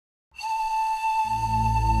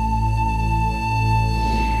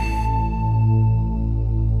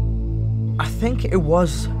think it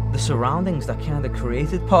was the surroundings that kind of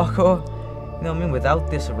created parkour. You know what I mean?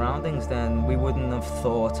 Without the surroundings, then we wouldn't have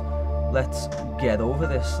thought, let's get over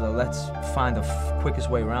this, so let's find the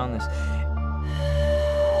quickest way around this.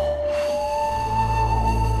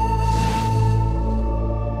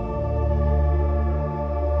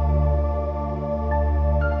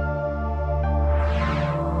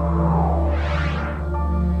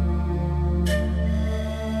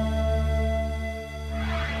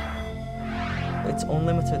 It's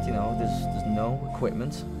unlimited, you know, there's no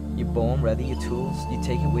equipment. You're born ready, your tools, you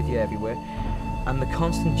take it with you everywhere. And the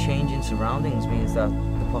constant change in surroundings means that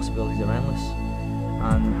the possibilities are endless.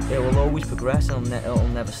 And it will always progress, and it'll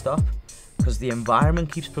never stop, because the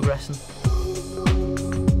environment keeps progressing.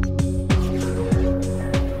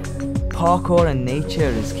 Parkour and nature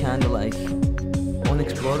is kind of like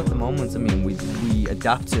unexplored at the moment. I mean, we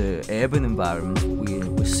adapt to urban environments.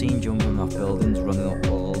 We're seen jumping off buildings, running up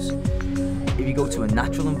walls. If you go to a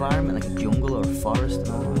natural environment like a jungle or a forest and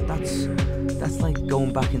all that's like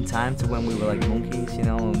going back in time to when we were like monkeys, you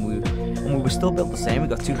know, and we were still built the same. We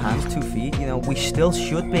got 2 hands, 2 feet, you know. We still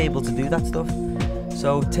should be able to do that stuff.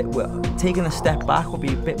 So taking a step back will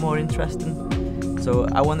be a bit more interesting. So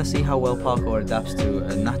I want to see how well parkour adapts to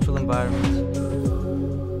a natural environment.